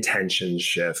 the intention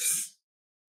shifts.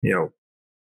 You know,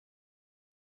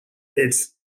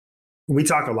 we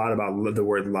talk a lot about the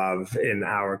word love in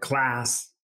our class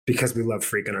because we love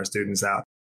freaking our students out.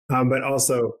 But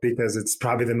also because it's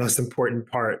probably the most important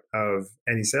part of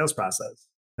any sales process.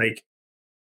 Like,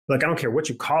 I don't care what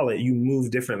you call it, you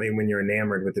move differently when you're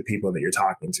enamored with the people that you're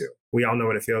talking to. We all know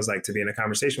what it feels like to be in a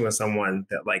conversation with someone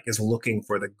that like is looking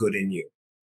for the good in you.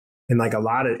 And like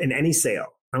in any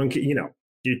sale, I don't care, you know,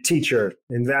 your teacher,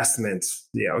 investments,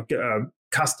 you know,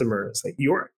 customers, like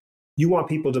you want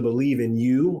people to believe in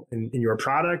you and in your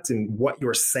product and what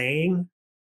you're saying.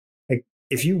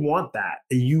 If you want that,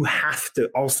 you have to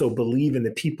also believe in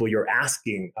the people you're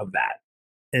asking of that.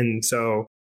 And so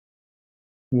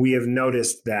we have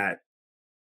noticed that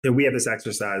we have this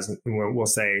exercise and we'll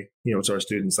say, you know, to our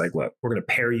students, like, look, we're going to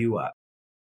pair you up.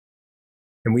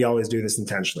 And we always do this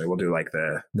intentionally. We'll do like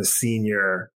the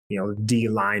senior, you know, D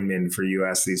lineman for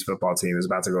USC's football team is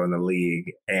about to go in the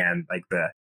league and like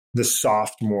the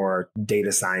sophomore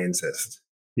data scientist,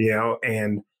 you know,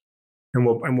 and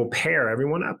we'll pair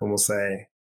everyone up and we'll say,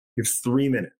 you have 3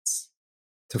 minutes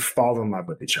to fall in love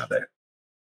with each other.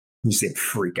 You see them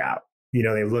freak out. You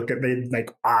know, they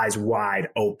like eyes wide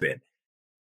open.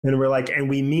 And we're like, and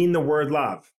we mean the word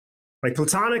love. Like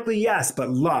platonically, yes, but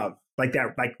love. Like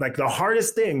that, like the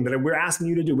hardest thing that we're asking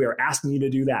you to do, we are asking you to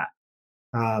do that.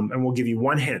 And we'll give you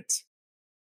one hint.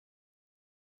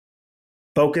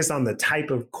 Focus on the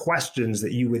type of questions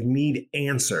that you would need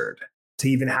answered to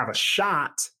even have a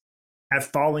shot at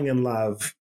falling in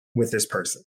love with this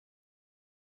person.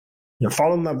 You know,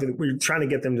 fall in love with, we're trying to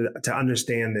get them to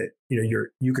understand that, you know,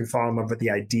 you can fall in love with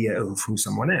the idea of who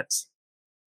someone is.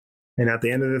 And at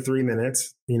the end of the 3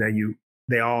 minutes, you know,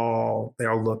 they all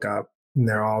look up and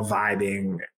they're all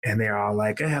vibing and they're all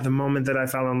like, yeah, the moment that I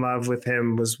fell in love with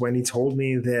him was when he told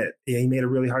me that he made a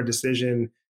really hard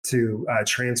decision to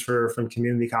transfer from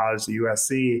community college to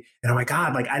USC. And oh my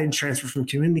God, like I didn't transfer from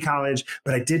community college,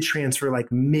 but I did transfer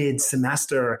like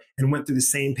mid-semester and went through the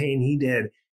same pain he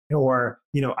did. Or,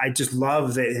 I just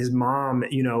love that his mom,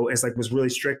 was really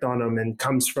strict on him and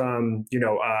comes from,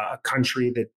 a country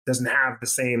that doesn't have the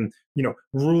same,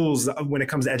 rules when it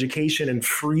comes to education and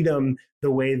freedom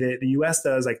the way that the US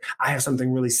does. Like I have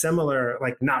something really similar,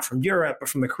 like not from Europe, but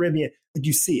from the Caribbean. Like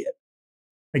you see it.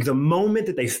 Like the moment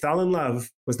that they fell in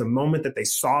love was the moment that they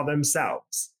saw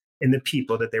themselves in the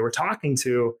people that they were talking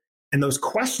to. And those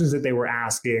questions that they were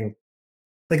asking,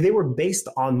 like they were based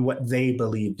on what they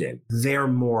believed in, their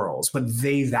morals, what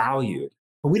they valued.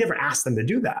 But we never asked them to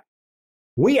do that.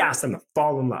 We asked them to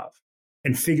fall in love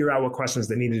and figure out what questions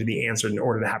that needed to be answered in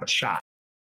order to have a shot.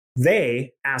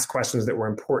 They asked questions that were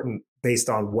important based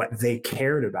on what they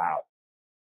cared about.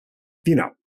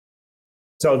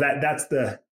 So that's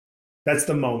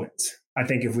the moment. I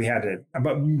think if we had to,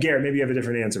 but Garrett, maybe you have a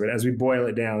different answer, but as we boil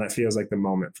it down, that feels like the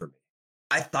moment for me.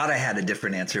 I thought I had a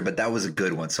different answer, but that was a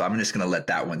good one. So I'm just going to let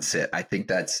that one sit. I think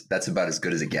that's about as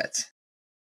good as it gets.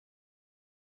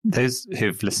 Those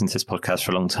who've listened to this podcast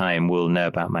for a long time will know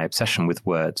about my obsession with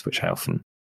words, which I often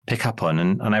pick up on.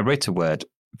 And I wrote a word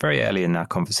very early in our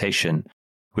conversation,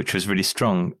 which was really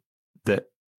strong, that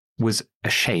was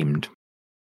ashamed.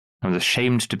 I was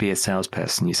ashamed to be a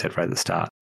salesperson, you said right at the start.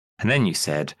 And then you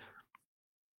said,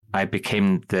 I broke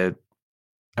the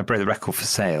record for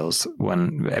sales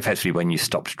when you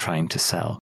stopped trying to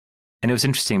sell. And it was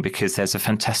interesting because there's a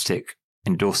fantastic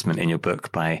endorsement in your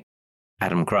book by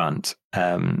Adam Grant.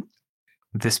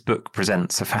 This book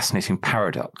presents a fascinating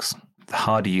paradox. The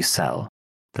harder you sell,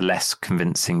 the less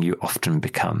convincing you often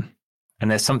become.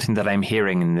 And there's something that I'm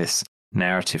hearing in this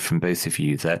narrative from both of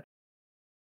you, that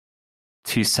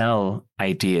to sell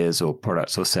ideas or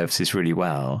products or services really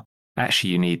well, actually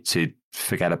you need to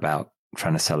forget about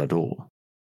trying to sell at all.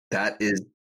 That is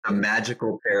a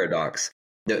magical paradox.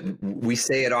 We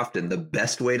say it often. The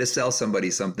best way to sell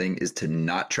somebody something is to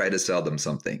not try to sell them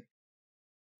something.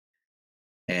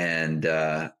 And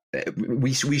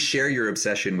we share your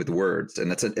obsession with words.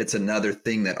 And it's another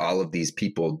thing that all of these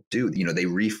people do. They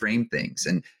reframe things.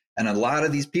 And a lot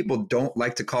of these people don't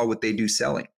like to call what they do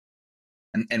selling.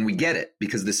 And we get it,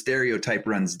 because the stereotype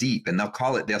runs deep, and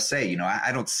they'll say,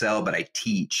 I don't sell, but I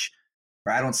teach.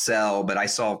 Or I don't sell, but I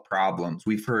solve problems.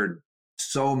 We've heard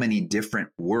so many different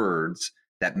words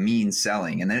that mean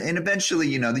selling. And eventually,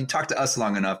 you talk to us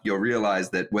long enough, you'll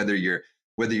realize that whether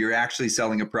you're actually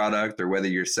selling a product, or whether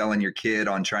you're selling your kid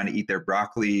on trying to eat their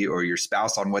broccoli, or your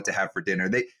spouse on what to have for dinner,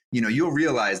 you'll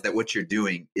realize that what you're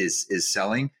doing is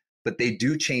selling. But they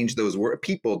do change those words.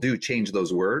 People do change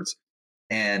those words.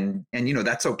 And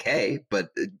that's okay. But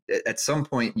at some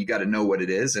point, you got to know what it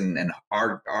is. And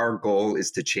our goal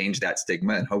is to change that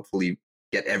stigma and hopefully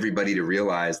get everybody to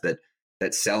realize that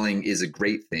selling is a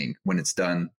great thing when it's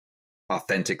done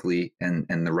authentically and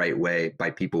the right way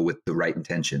by people with the right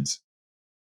intentions.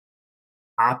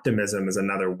 Optimism is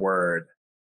another word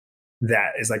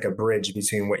that is like a bridge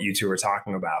between what you two were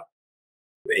talking about.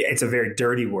 It's a very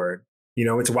dirty word.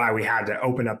 It's why we had to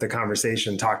open up the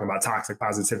conversation talking about toxic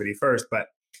positivity first. But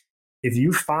if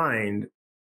you find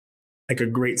like a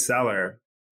great seller,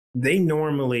 they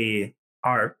normally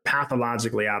are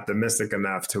pathologically optimistic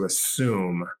enough to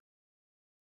assume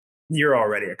you're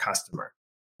already a customer,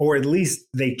 or at least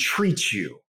they treat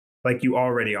you like you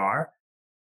already are.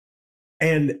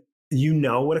 And you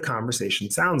know what a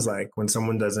conversation sounds like when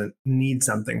someone doesn't need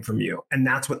something from you. And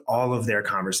that's what all of their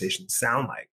conversations sound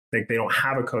like. Like they don't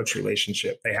have a coach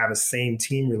relationship. They have a same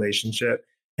team relationship,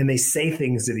 and they say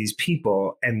things to these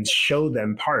people and show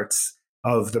them parts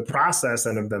of the process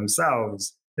and of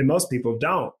themselves that most people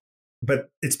don't. But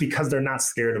it's because they're not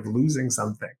scared of losing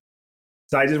something.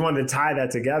 So I just wanted to tie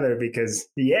that together because,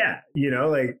 you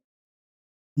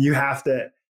have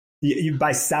to,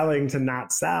 by selling to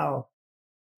not sell.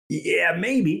 Yeah,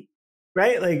 maybe,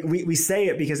 right? Like we say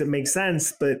it because it makes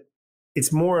sense, but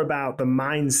it's more about the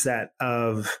mindset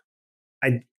of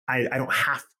I don't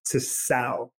have to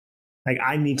sell. Like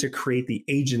I need to create the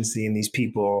agency in these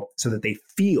people so that they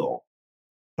feel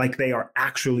like they are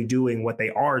actually doing what they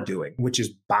are doing, which is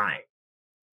buying.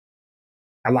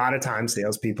 A lot of times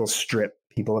salespeople strip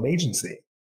people of agency.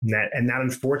 And that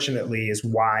unfortunately is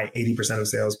why 80% of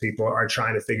salespeople are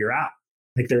trying to figure out.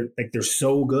 They're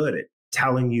so good at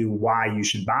telling you why you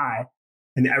should buy.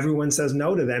 And everyone says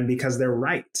no to them because they're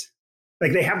right.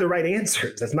 Like they have the right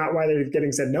answers. That's not why they're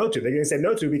getting said no to. They're getting said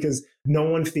no to because no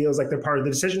one feels like they're part of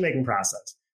the decision-making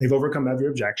process. They've overcome every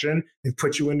objection. They've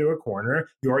put you into a corner.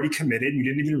 You're already committed. You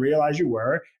didn't even realize you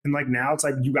were. And like now it's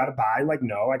like, you got to buy. Like,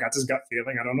 no, I got this gut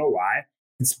feeling. I don't know why.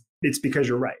 It's it's because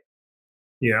you're right,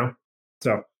 you know?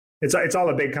 So it's all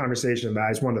a big conversation, but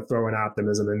I just wanted to throw an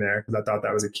optimism in there because I thought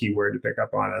that was a key word to pick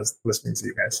up on as listening to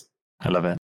you guys. I love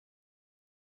it.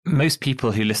 Most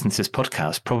people who listen to this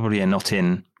podcast probably are not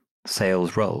in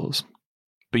sales roles,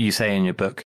 but you say in your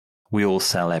book, we all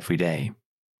sell every day.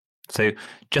 So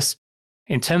just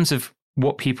in terms of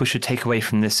what people should take away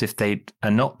from this, if they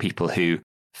are not people who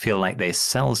feel like they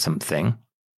sell something,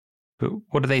 but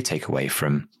what do they take away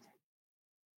from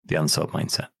the Unsold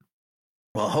mindset?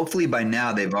 Well, hopefully by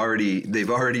now they've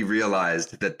already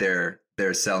realized that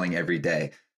they're selling every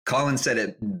day. Colin said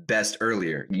it best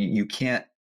earlier. You can't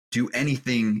do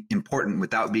anything important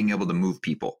without being able to move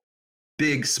people.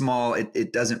 Big, small,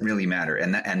 it doesn't really matter.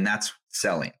 And that's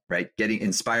selling, right?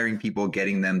 Inspiring people,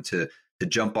 getting them to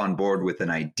jump on board with an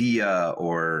idea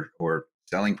or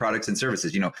selling products and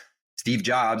services. Steve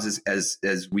Jobs,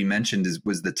 as we mentioned,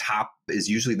 is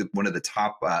usually one of the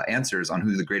top answers on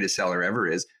who the greatest seller ever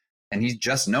is. And he's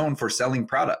just known for selling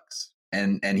products,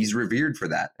 and he's revered for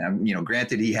that. And,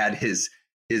 granted, he had his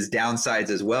downsides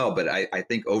as well, but I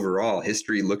think overall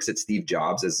history looks at Steve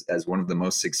Jobs as one of the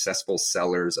most successful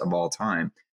sellers of all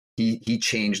time. He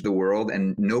changed the world,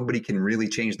 and nobody can really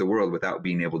change the world without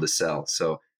being able to sell.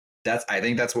 So I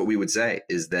think that's what we would say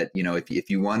is that, if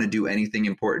you want to do anything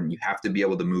important, you have to be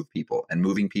able to move people, and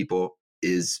moving people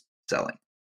is selling.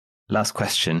 Last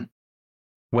question.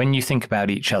 When you think about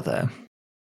each other,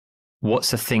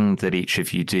 what's a thing that each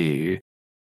of you do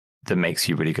that makes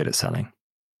you really good at selling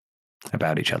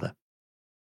about each other?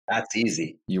 That's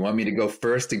easy. You want me to go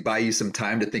first to buy you some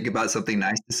time to think about something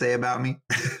nice to say about me?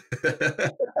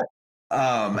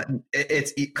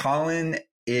 Colin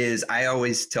is, I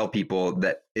always tell people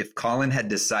that if Colin had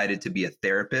decided to be a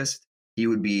therapist, he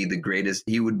would be the greatest.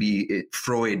 He would be a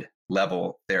Freud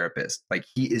level therapist. Like,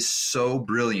 he is so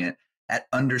brilliant at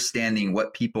understanding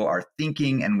what people are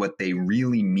thinking and what they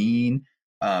really mean.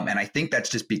 And I think that's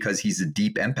just because he's a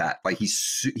deep empath. Like,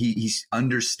 he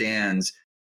understands,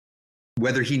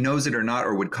 whether he knows it or not,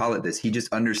 or would call it this, he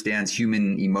just understands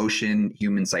human emotion,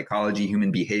 human psychology,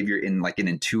 human behavior in like an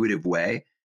intuitive way.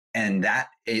 And that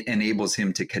it enables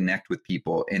him to connect with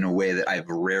people in a way that I've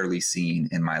rarely seen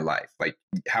in my life. Like,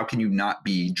 how can you not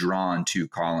be drawn to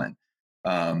Colin?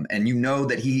 And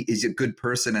that he is a good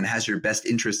person and has your best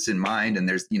interests in mind. And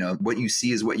there's, what you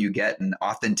see is what you get. And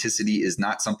authenticity is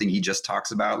not something he just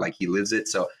talks about, like he lives it.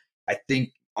 So I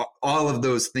think all of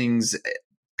those things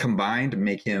combined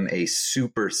make him a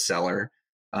super seller,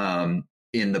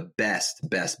 in the best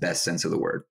sense of the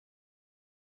word.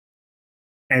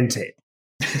 End tape.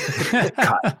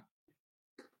 Cut.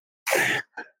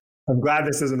 I'm glad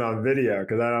this isn't on video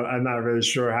because I'm not really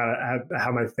sure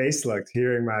how my face looked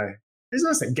hearing my.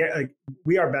 Listen,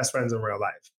 we are best friends in real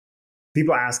life.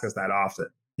 People ask us that often,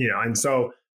 and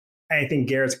so I think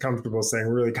Garrett's comfortable saying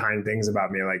really kind things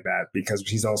about me like that because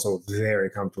he's also very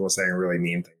comfortable saying really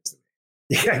mean things to me.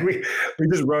 Yeah, we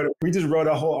just wrote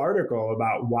a whole article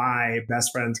about why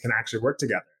best friends can actually work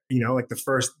together. Like the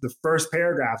first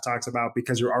paragraph talks about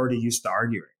because you're already used to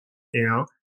arguing.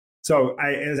 So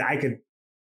I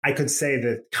could say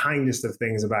the kindest of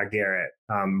things about Garrett,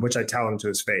 which I tell him to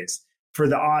his face. For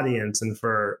the audience and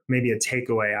for maybe a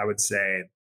takeaway, I would say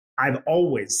I've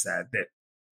always said that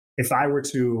if I were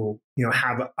to,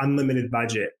 have an unlimited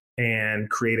budget and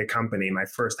create a company, my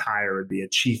first hire would be a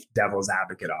chief devil's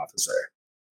advocate officer.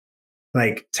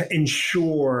 Like, to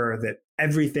ensure that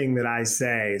everything that I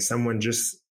say, someone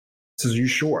just says, you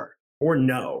sure? Or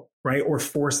no, right? Or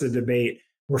force a debate,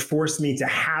 or force me to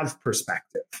have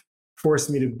perspective, force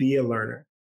me to be a learner.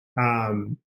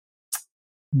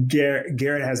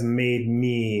 Garrett has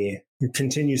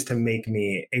continues to make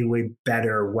me a way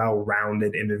better,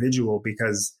 well-rounded individual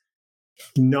because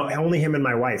only him and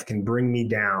my wife can bring me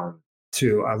down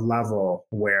to a level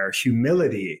where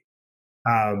humility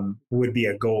would be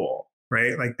a goal,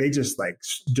 right? Like, they just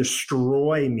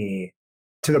destroy me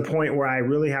to the point where I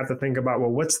really have to think about,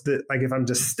 well, if I'm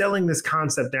distilling this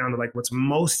concept down to what's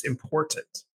most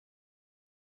important.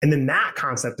 And then that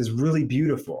concept is really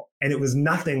beautiful. And it was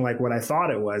nothing like what I thought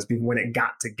it was when it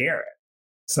got to Garrett.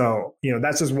 So,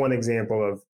 that's just one example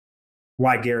of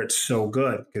why Garrett's so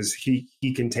good, because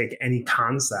he can take any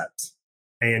concept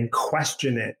and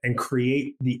question it and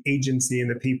create the agency in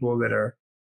the people that are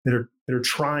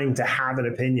trying to have an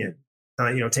opinion,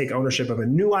 take ownership of a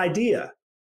new idea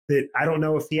that I don't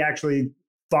know if he actually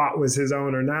thought was his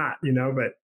own or not,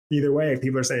 but either way,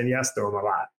 people are saying yes to him a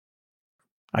lot.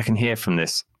 I can hear from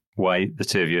this why the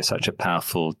two of you are such a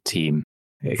powerful team.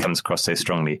 It comes across so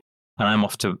strongly. And I'm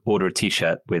off to order a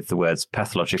t-shirt with the words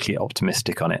pathologically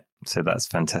optimistic on it. So that's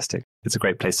fantastic. It's a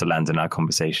great place to land in our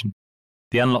conversation.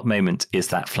 The unlock moment is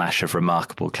that flash of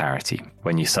remarkable clarity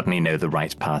when you suddenly know the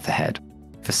right path ahead.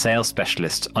 For sales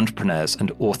specialists, entrepreneurs,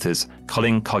 and authors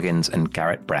Colin, Coggins, and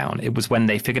Garrett Brown, it was when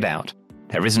they figured out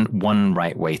there isn't one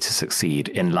right way to succeed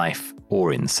in life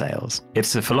or in sales.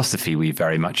 It's a philosophy we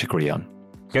very much agree on.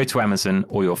 Go to Amazon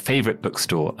or your favorite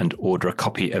bookstore and order a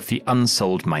copy of The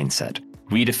Unsold Mindset,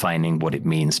 redefining what it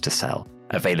means to sell.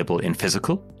 Available in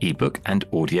physical, ebook, and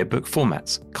audiobook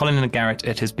formats. Colin and Garrett,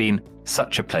 it has been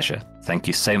such a pleasure. Thank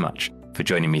you so much for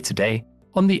joining me today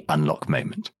on The Unlock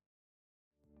Moment.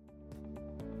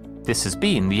 This has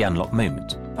been The Unlock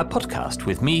Moment, a podcast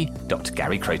with me, Dr.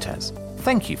 Gary Crotaz.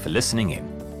 Thank you for listening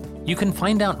in. You can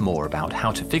find out more about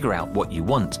how to figure out what you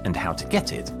want and how to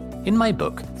get it in my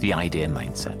book, The Idea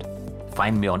Mindset.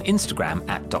 Find me on Instagram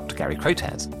at Dr. Gary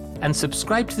Crotaz and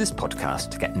subscribe to this podcast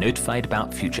to get notified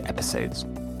about future episodes.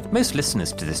 Most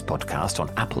listeners to this podcast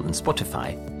on Apple and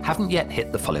Spotify haven't yet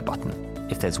hit the follow button.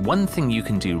 If there's one thing you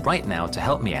can do right now to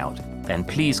help me out, then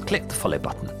please click the follow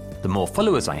button. The more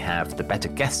followers I have, the better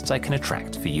guests I can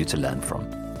attract for you to learn from.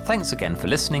 Thanks again for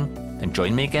listening, and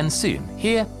join me again soon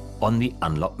here on The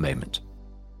Unlock Moment.